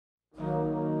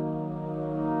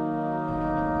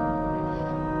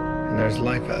There's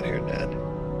life out here, Dad.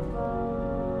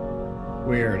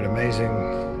 Weird, amazing,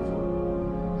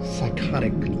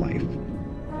 psychotic life.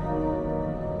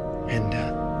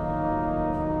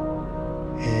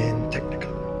 And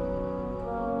technical.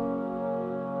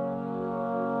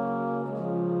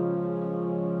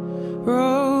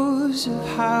 Rows of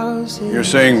houses. You're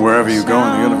saying wherever you go in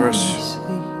the universe,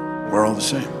 we're all the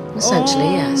same?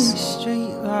 Essentially, yes.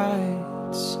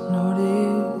 Streetlights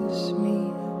notice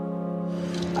me.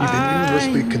 You've been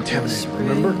universally contaminated,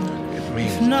 remember? It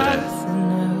means death.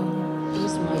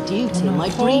 It's my duty, my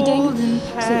breeding.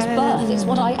 Since birth, it's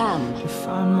what I am.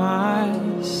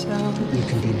 You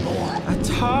can be more.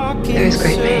 There is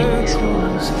great pain in this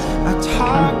world. We'll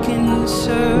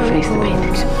face the pain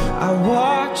together.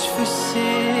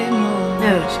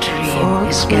 No dream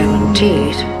is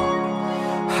guaranteed.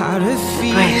 The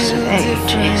price of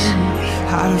age is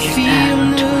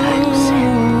bound to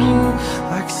accept.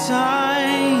 Like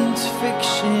science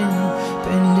fiction,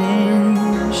 bending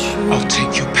true. I'll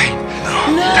take your pain.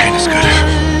 No, pain is good.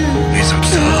 Means I'm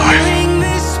still alive.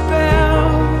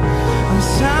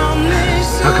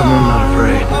 How come I'm not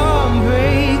afraid?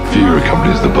 Fear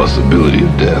accompanies the possibility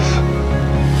of death.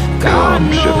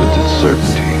 Calm shepherds its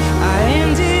certainty.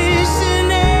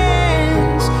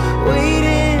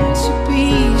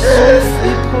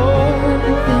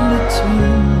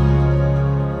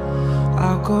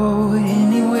 I'll go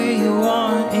anywhere you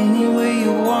want, anywhere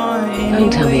you want. Don't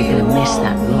tell me you're gonna miss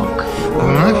that rock.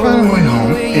 When I find a way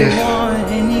home, if I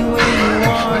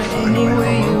find a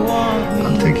way home,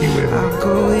 I'll take you with me. No,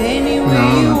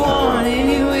 not that.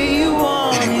 Anywhere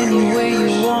in the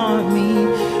universe.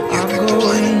 You've picked a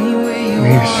planet. When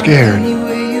you're scared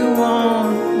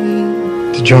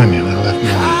to join me on the left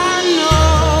mind.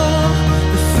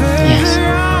 Yes.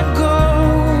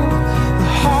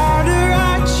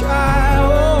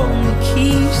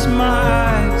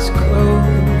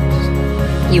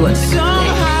 You won't become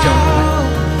John.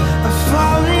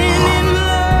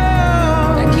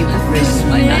 And you have ruined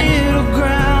my life.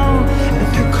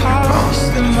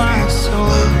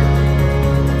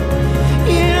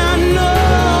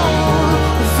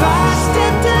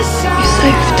 You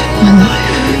saved my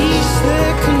life.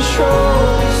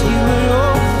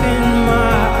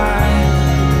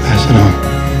 Pass it on.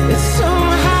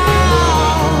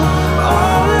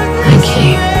 Thank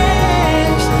you.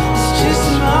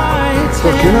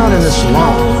 Look, you're not in this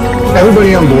alone.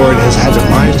 Everybody on board has had their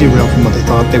minds derailed from what they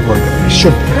thought they were going to be.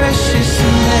 Should be.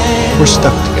 We're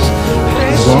stuck together.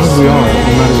 As long as we are,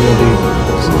 we're not a real deal.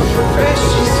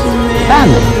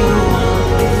 Family.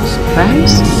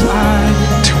 Friends?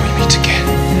 Till we meet again.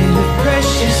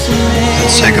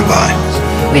 Let's say goodbye.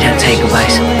 We don't take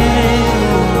goodbyes.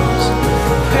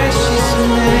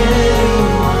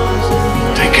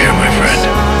 Take care, my friend.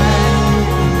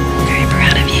 Very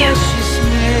proud of you.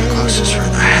 You're the closest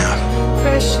friend I have.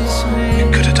 You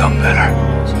could have done better.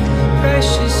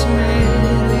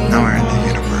 Now we're in the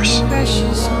universe.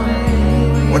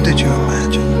 What did you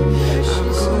imagine?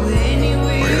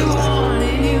 Where you're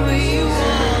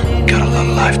living? Got a lot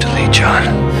of life to lead,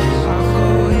 John.